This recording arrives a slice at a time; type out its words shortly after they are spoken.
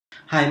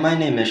Hi, my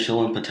name is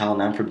Shilan Patel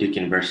and I'm from Duke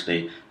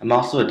University. I'm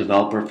also a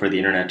developer for the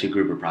Internet to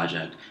Grouper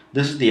project.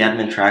 This is the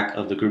admin track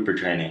of the Grouper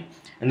training.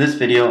 In this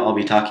video, I'll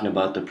be talking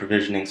about the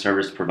Provisioning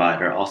Service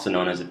Provider, also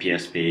known as a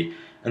PSP,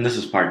 and this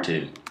is part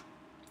 2.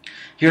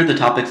 Here are the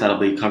topics that I'll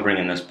be covering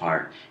in this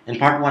part. In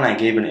part 1, I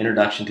gave an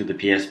introduction to the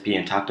PSP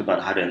and talked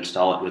about how to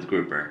install it with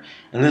Grouper.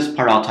 In this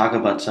part, I'll talk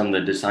about some of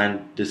the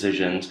design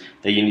decisions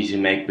that you need to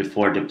make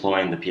before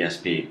deploying the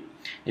PSP.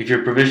 If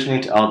you're provisioning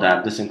to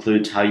LDAP, this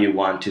includes how you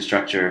want to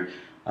structure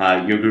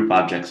your group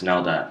objects in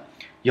LDAP.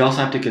 You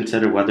also have to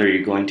consider whether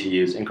you're going to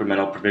use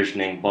incremental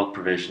provisioning, bulk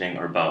provisioning,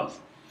 or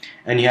both.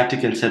 And you have to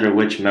consider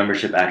which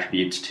membership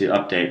attributes to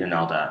update in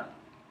LDAP.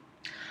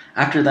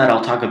 After that,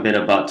 I'll talk a bit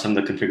about some of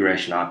the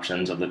configuration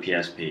options of the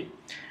PSP.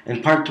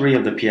 In part 3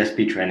 of the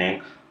PSP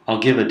training, I'll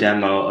give a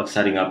demo of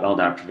setting up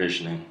LDAP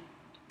provisioning.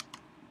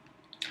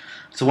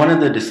 So one of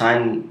the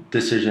design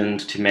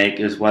decisions to make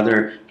is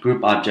whether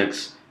group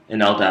objects in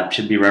LDAP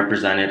should be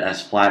represented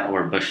as flat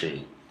or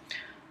bushy.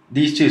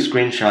 These two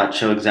screenshots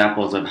show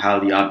examples of how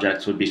the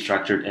objects would be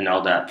structured in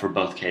LDAP for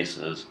both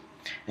cases.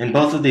 In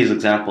both of these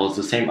examples,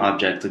 the same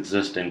objects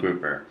exist in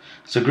Grouper.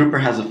 So Grouper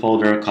has a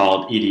folder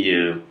called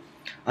EDU.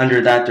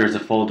 Under that, there's a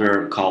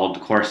folder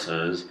called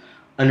Courses.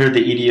 Under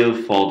the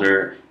EDU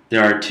folder,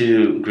 there are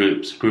two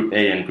groups, Group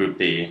A and Group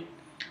B.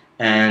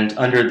 And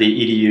under the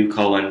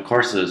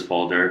EDU:courses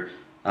folder,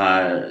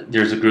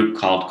 there's a group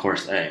called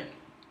Course A.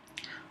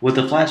 With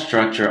the flat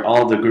structure,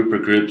 all the Grouper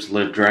groups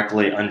live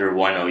directly under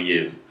one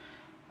OU.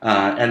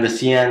 And the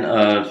CN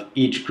of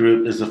each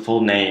group is the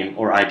full name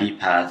or ID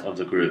path of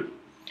the group.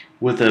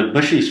 With a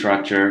bushy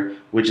structure,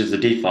 which is the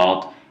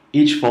default,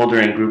 each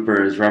folder in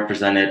Grouper is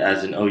represented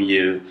as an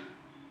OU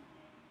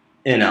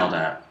in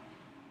LDAP.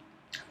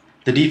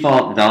 The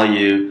default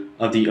value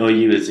of the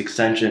OU is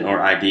extension or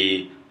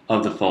ID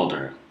of the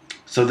folder,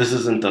 so this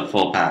isn't the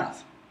full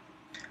path.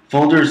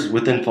 Folders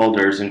within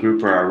folders in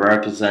Grouper are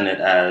represented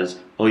as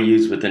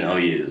OUs within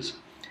OUs.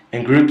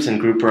 And groups in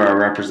Grouper are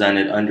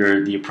represented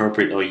under the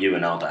appropriate OU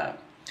in LDAP.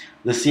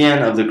 The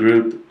CN of the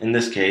group, in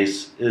this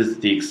case, is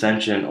the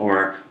extension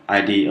or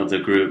ID of the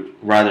group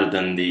rather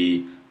than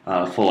the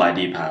full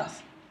ID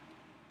path.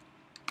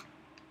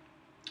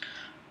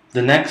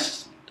 The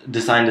next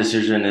design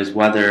decision is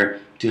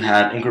whether to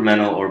have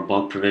incremental or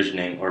bulk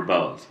provisioning or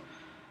both.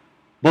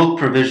 Bulk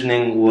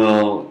provisioning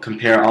will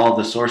compare all of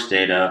the source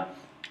data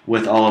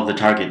with all of the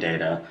target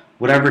data.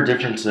 Whatever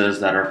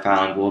differences that are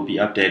found will be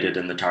updated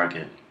in the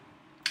target.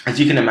 As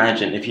you can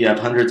imagine, if you have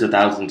hundreds of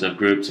thousands of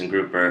groups in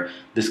Grouper,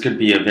 this could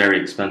be a very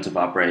expensive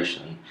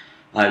operation.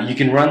 You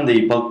can run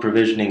the bulk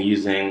provisioning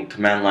using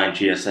command line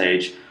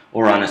GSH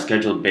or on a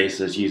scheduled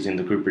basis using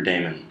the Grouper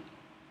daemon.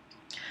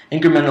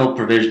 Incremental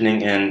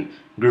provisioning in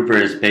Grouper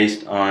is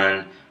based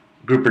on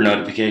Grouper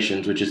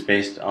notifications, which is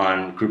based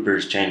on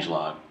Grouper's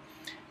changelog.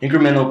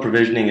 Incremental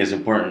provisioning is an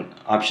important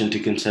option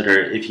to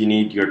consider if you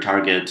need your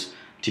targets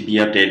to be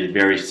updated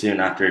very soon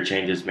after a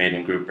change is made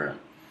in Grouper.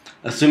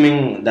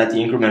 Assuming that the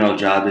incremental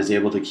job is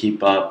able to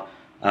keep up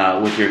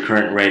with your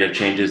current rate of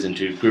changes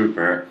into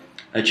Grouper,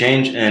 a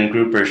change in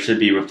Grouper should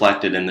be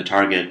reflected in the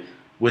target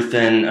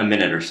within a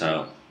minute or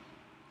so.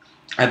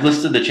 I've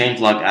listed the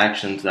changelog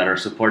actions that are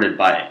supported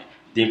by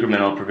the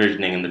incremental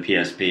provisioning in the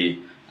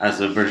PSP as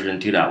of version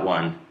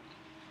 2.1.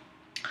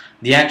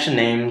 The action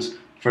names,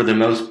 for the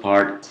most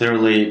part,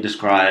 clearly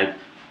describe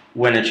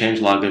when a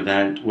changelog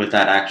event with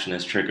that action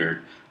is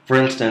triggered. For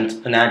instance,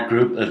 an add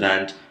group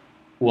event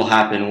will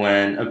happen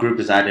when a group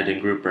is added in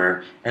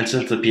Grouper, and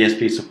since the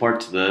PSP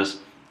supports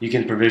this, you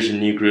can provision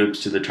new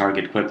groups to the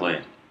target quickly.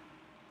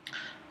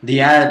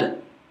 The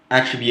add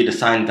attribute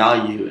assigned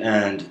value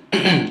and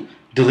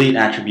delete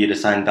attribute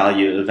assigned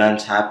value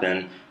events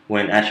happen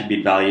when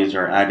attribute values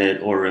are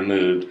added or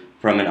removed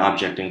from an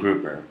object in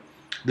Grouper.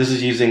 This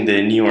is using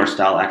the Neor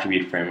style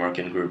attribute framework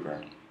in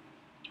Grouper.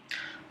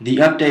 The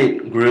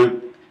update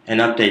group and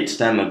update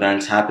stem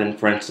events happen,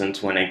 for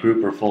instance, when a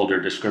Grouper folder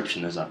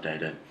description is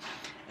updated.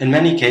 In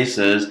many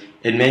cases,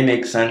 it may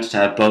make sense to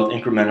have both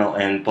incremental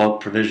and bulk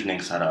provisioning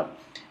set up.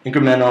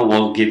 Incremental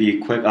will give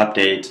you quick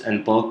updates,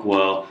 and bulk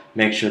will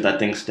make sure that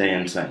things stay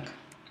in sync.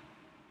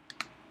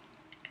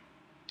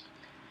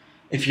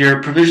 If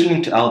you're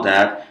provisioning to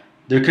LDAP,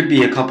 there could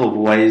be a couple of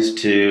ways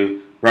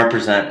to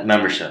represent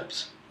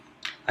memberships.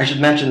 I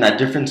should mention that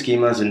different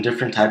schemas and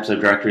different types of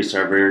directory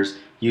servers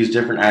use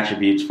different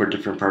attributes for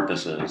different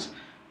purposes.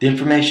 The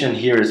information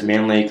here is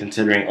mainly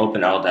considering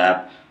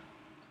OpenLDAP,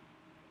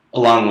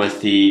 along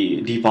with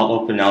the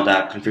default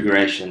OpenLDAP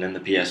configuration in the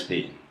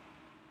PSP.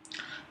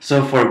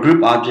 So for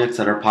group objects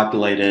that are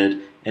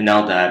populated in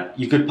LDAP,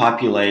 you could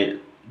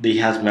populate the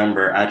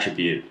hasMember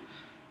attribute.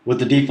 With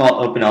the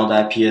default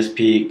OpenLDAP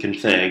PSP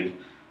config,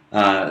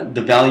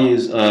 the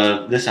values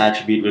of this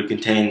attribute would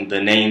contain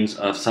the names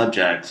of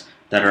subjects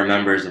that are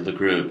members of the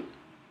group.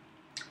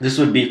 This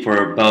would be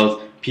for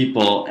both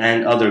people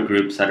and other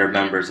groups that are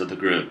members of the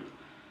group.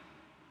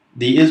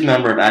 The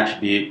isMember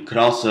attribute could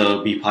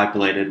also be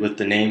populated with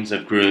the names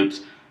of groups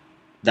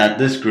that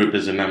this group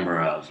is a member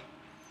of.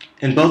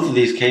 In both of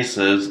these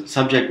cases,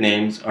 subject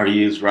names are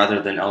used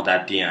rather than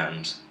LDAP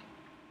DMs.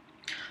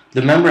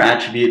 The member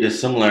attribute is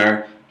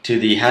similar to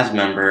the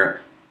hasMember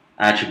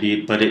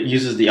attribute, but it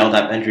uses the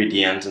LDAP entry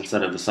DNs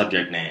instead of the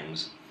subject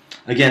names.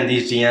 Again,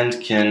 these DNs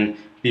can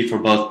be for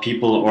both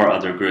people or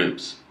other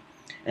groups.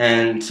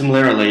 And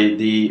similarly,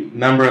 the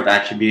member of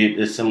attribute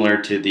is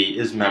similar to the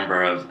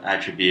isMember of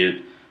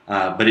attribute,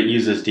 but it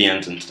uses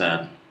DNs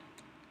instead.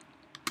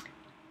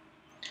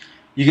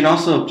 You can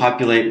also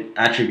populate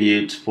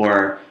attributes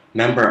for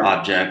member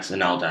objects in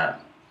LDAP.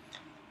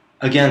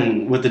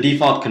 Again, with the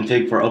default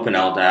config for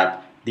OpenLDAP,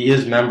 the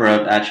isMember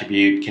of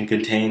attribute can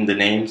contain the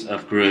names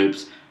of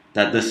groups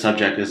that this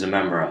subject is a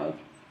member of.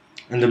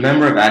 And the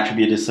member of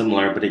attribute is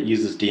similar, but it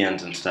uses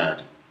DNs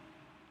instead.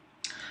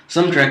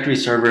 Some directory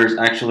servers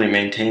actually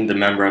maintain the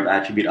member of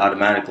attribute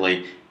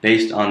automatically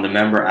based on the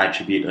member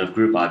attribute of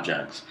group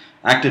objects.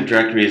 Active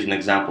Directory is an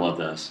example of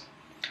this.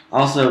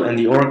 Also, in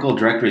the Oracle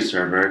directory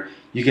server,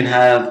 you can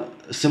have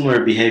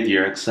similar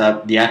behavior,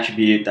 except the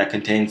attribute that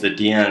contains the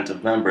DNs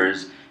of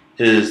members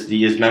is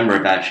the isMember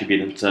of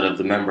attribute instead of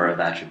the member of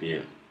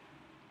attribute.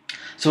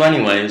 So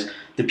anyways,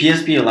 the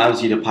PSP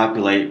allows you to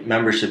populate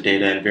membership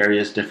data in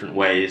various different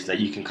ways that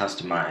you can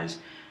customize.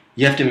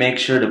 You have to make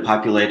sure to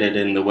populate it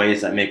in the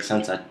ways that make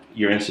sense at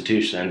your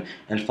institution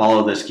and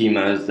follow the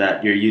schemas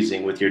that you're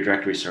using with your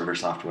directory server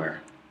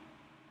software.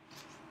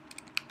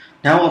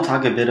 Now we'll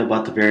talk a bit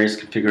about the various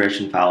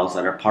configuration files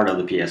that are part of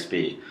the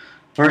PSP.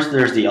 First,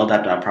 there's the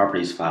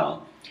LDAP.properties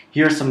file.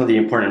 Here are some of the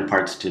important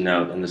parts to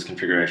note in this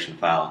configuration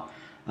file.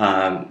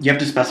 You have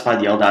to specify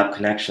the LDAP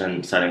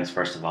connection settings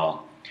first of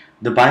all.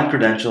 The bind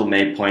credential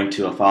may point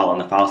to a file on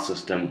the file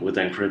system with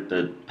an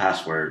encrypted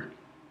password.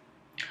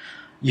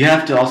 You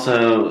have to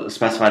also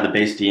specify the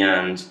base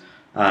DNs,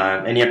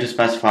 and you have to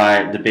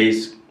specify the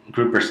base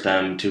grouper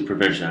stem to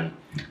provision.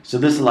 So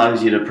this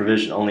allows you to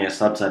provision only a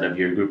subset of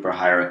your grouper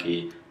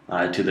hierarchy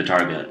to the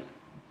target.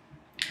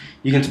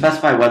 You can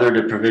specify whether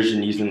to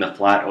provision using the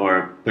flat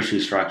or bushy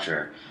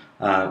structure.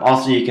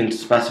 Also, you can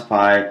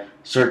specify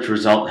search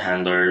result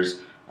handlers,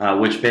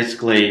 which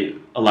basically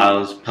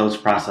allows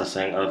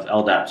post-processing of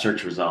LDAP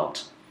search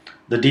results.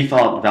 The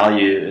default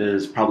value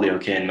is probably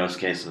okay in most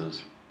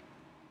cases.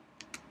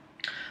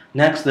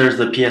 Next, there's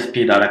the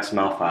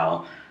psp.xml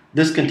file.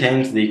 This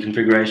contains the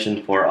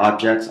configuration for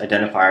objects,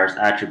 identifiers,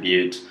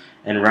 attributes,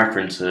 and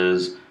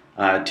references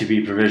to be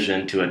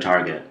provisioned to a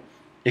target.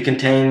 It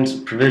contains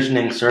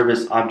provisioning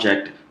service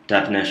object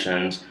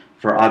definitions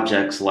for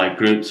objects like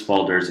groups,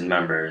 folders, and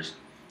members.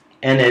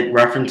 And it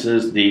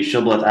references the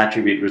Shibboleth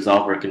attribute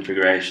resolver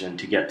configuration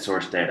to get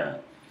source data.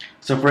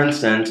 So for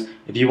instance,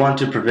 if you want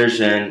to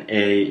provision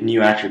a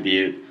new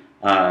attribute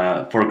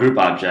for group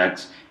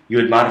objects, you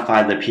would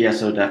modify the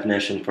PSO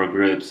definition for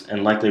groups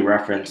and likely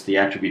reference the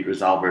attribute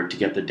resolver to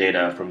get the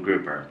data from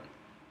Grouper.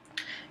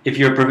 If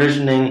your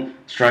provisioning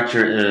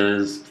structure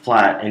is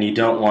flat and you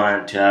don't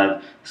want to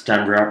have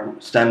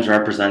stems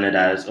represented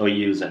as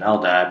OUs and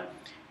LDAP,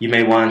 you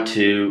may want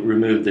to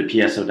remove the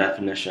PSO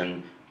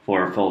definition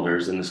for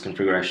folders in this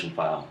configuration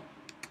file.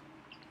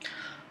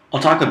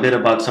 I'll talk a bit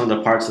about some of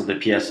the parts of the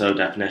PSO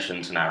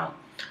definitions now.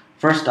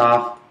 First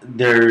off,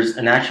 there's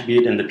an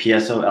attribute in the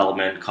PSO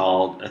element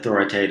called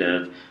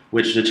authoritative,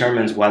 which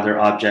determines whether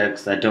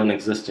objects that don't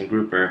exist in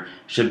Grouper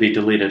should be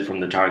deleted from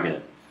the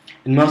target.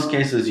 In most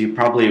cases, you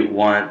probably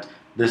want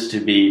this to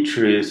be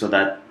true so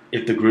that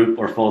if the group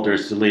or folder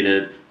is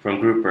deleted from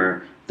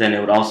Grouper, then it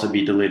would also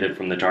be deleted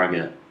from the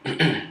target.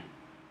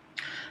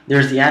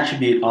 There's the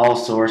attribute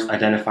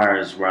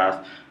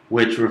allSourceIdentifiers_ref,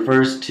 which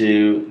refers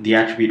to the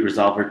attribute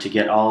resolver to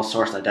get all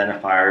source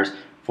identifiers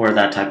for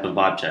that type of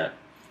object.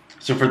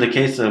 So for the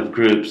case of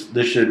groups,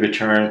 this should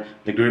return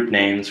the group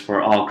names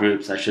for all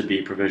groups that should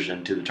be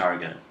provisioned to the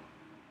target.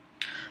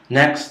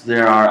 Next,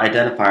 there are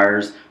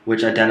identifiers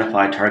which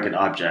identify target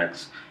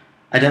objects.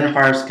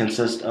 Identifiers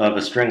consist of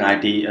a string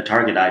ID, a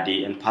target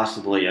ID, and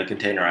possibly a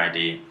container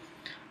ID.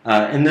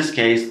 In this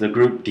case, the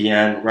group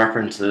DN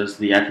references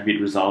the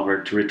attribute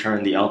resolver to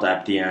return the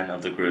LDAP DN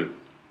of the group.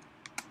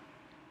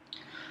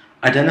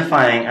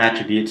 Identifying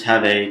attributes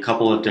have a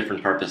couple of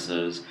different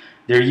purposes.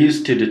 They're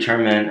used to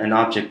determine an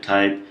object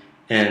type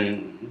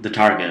in the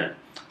target.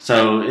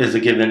 So is a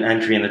given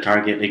entry in the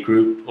target a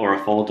group or a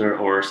folder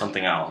or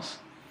something else?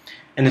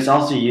 And it's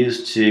also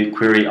used to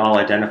query all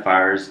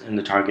identifiers in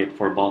the target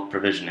for bulk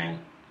provisioning.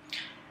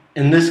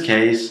 In this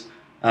case,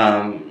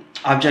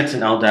 objects in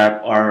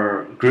LDAP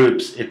are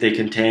groups if they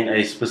contain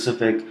a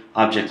specific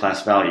object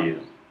class value.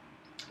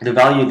 The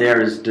value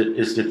there is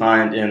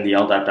defined in the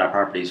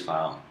LDAP.properties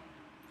file.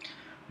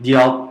 The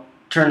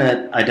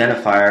alternate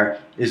identifier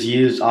is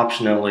used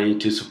optionally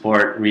to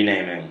support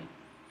renaming.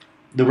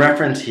 The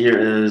reference here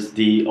is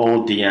the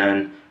old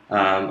DN,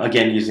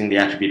 again using the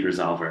attribute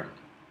resolver.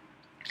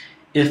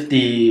 If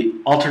the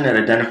alternate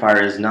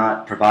identifier is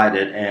not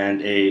provided and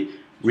a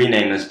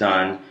rename is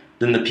done,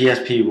 then the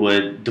PSP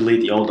would delete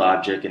the old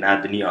object and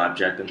add the new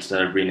object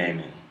instead of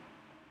renaming.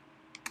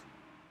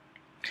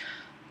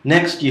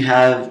 Next, you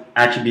have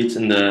attributes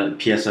in the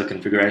PSO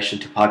configuration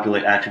to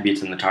populate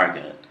attributes in the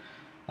target.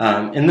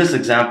 In this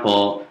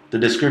example, the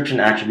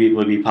description attribute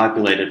would be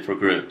populated for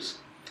groups.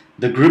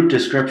 The group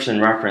description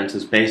reference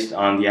is based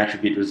on the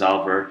attribute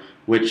resolver,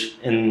 which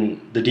in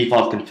the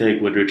default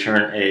config would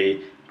return a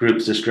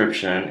group's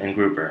description in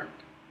Grouper.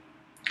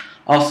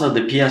 Also,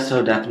 the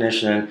PSO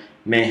definition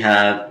may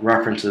have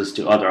references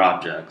to other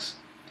objects.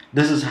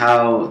 This is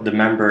how the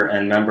member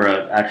and member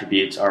of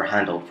attributes are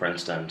handled, for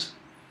instance.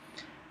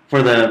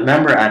 For the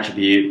member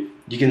attribute,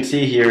 you can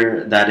see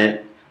here that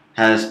it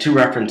has two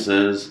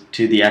references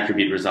to the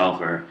attribute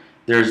resolver.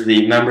 There's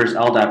the members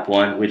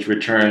LDAP1, which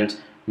returns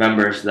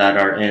members that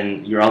are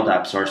in your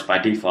LDAP source by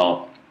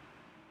default.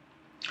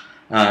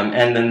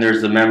 And then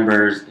there's the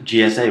members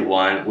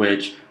GSA1,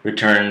 which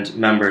returns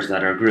members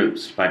that are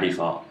groups by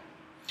default.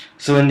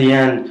 So in the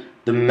end,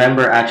 the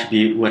member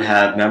attribute would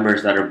have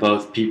members that are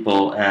both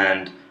people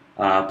and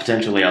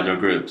potentially other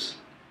groups.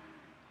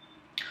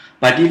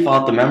 By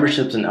default, the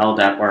memberships in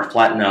LDAP are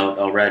flattened out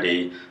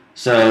already,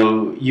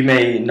 so you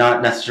may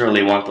not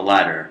necessarily want the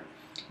latter.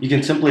 You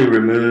can simply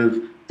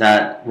remove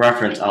that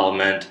reference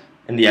element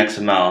in the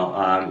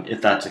XML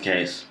if that's the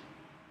case.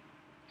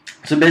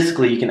 So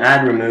basically, you can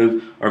add,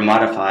 remove, or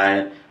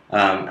modify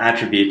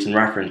attributes and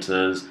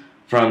references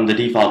from the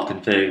default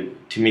config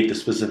to meet the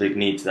specific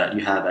needs that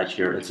you have at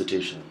your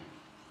institution.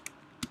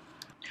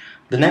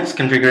 The next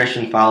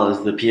configuration file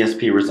is the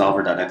PSP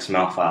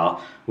resolver.xml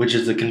file, which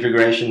is the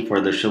configuration for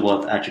the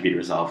Shibboleth attribute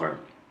resolver.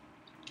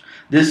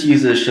 This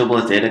uses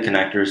Shibboleth data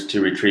connectors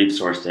to retrieve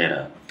source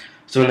data.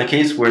 So in the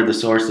case where the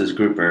source is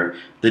Grouper,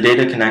 the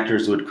data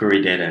connectors would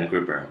query data in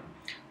Grouper.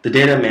 The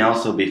data may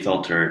also be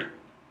filtered.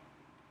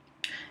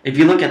 If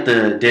you look at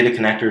the data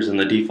connectors in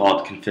the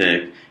default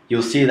config,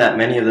 you'll see that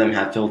many of them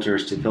have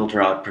filters to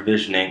filter out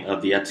provisioning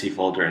of the etc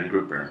folder in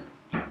Grouper.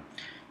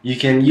 You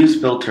can use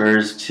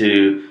filters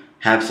to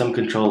have some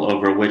control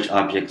over which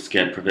objects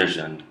get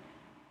provisioned.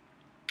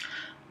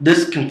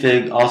 This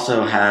config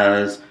also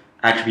has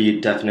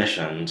attribute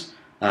definitions.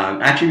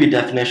 Attribute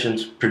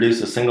definitions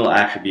produce a single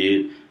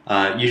attribute,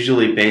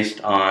 usually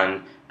based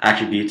on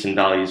attributes and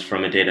values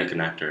from a data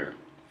connector.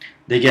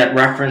 They get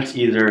referenced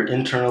either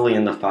internally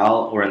in the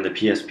file or in the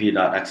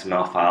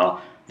psp.xml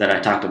file that I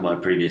talked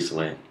about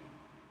previously.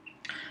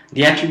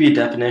 The attribute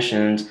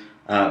definitions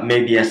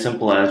may be as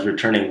simple as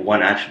returning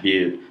one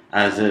attribute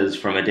as is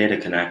from a data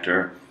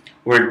connector,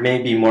 or it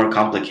may be more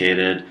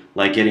complicated,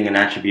 like getting an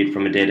attribute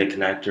from a data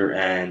connector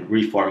and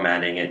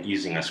reformatting it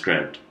using a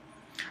script.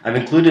 I've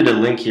included a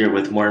link here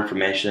with more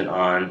information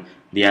on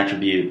the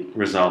attribute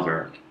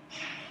resolver.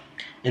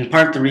 In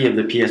part 3 of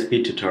the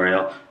PSP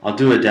tutorial, I'll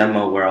do a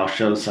demo where I'll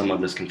show some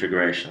of this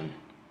configuration.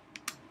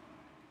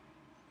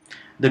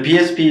 The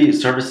PSP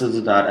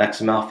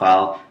services.xml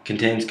file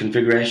contains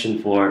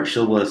configuration for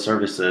Shibboleth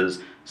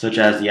services such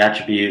as the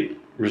attribute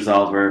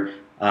resolver,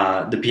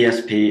 the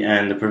PSP,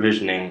 and the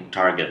provisioning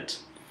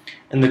targets.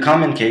 In the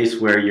common case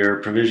where you're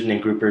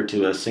provisioning Grouper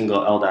to a single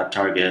LDAP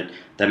target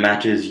that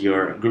matches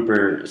your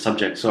Grouper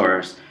subject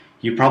source,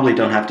 you probably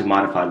don't have to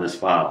modify this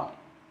file.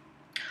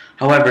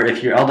 However,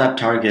 if your LDAP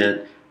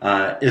target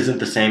isn't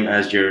the same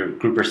as your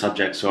Grouper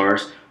subject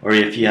source, or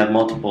if you have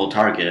multiple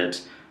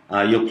targets,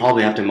 you'll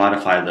probably have to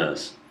modify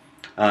this.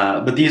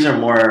 But these are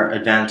more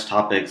advanced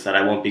topics that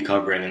I won't be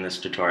covering in this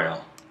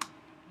tutorial.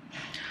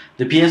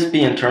 The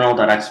PSP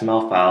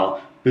internal.xml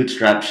file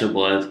bootstraps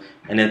Shibboleth,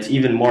 and it's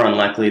even more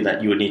unlikely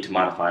that you would need to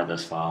modify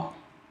this file.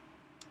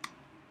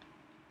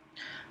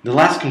 The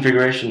last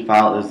configuration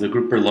file is the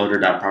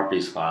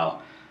grouperloader.properties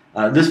file.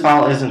 This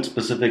file isn't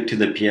specific to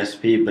the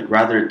PSP, but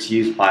rather it's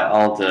used by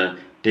all the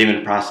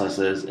daemon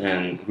processes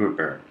in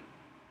Grouper.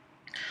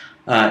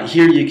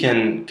 Here you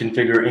can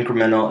configure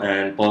incremental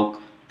and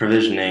bulk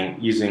provisioning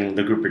using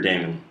the Grouper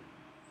daemon.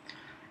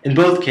 In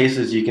both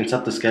cases, you can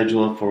set the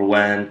schedule for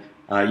when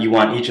you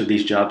want each of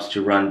these jobs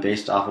to run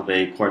based off of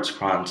a quartz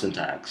cron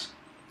syntax.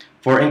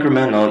 For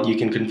incremental, you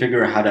can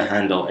configure how to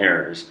handle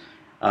errors.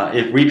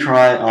 If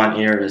retry on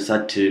error is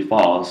set to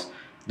false,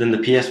 then the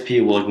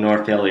PSP will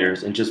ignore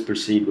failures and just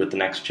proceed with the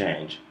next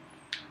change.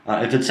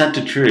 If it's set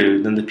to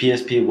true, then the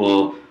PSP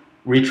will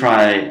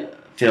retry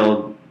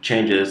failed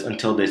changes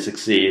until they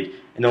succeed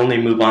and only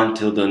move on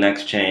to the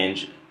next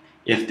change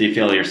if the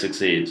failure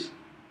succeeds.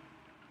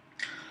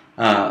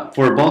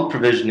 For bulk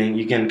provisioning,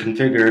 you can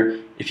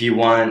configure if you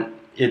want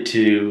it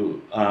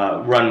to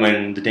run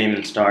when the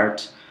daemon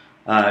starts.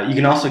 You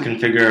can also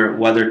configure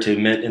whether to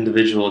emit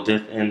individual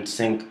diff and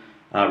sync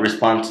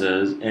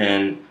responses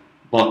in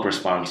bulk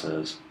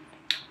responses.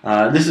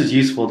 This is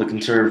useful to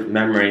conserve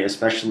memory,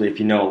 especially if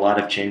you know a lot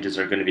of changes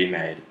are going to be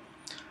made.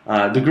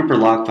 The Grouper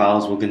log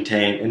files will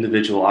contain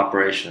individual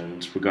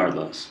operations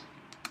regardless.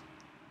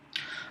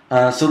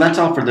 So that's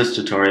all for this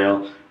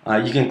tutorial.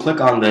 You can click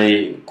on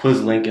the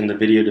quiz link in the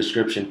video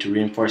description to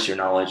reinforce your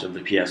knowledge of the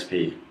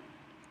PSP.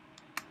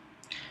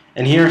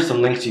 And here are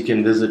some links you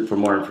can visit for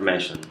more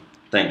information.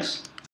 Thanks.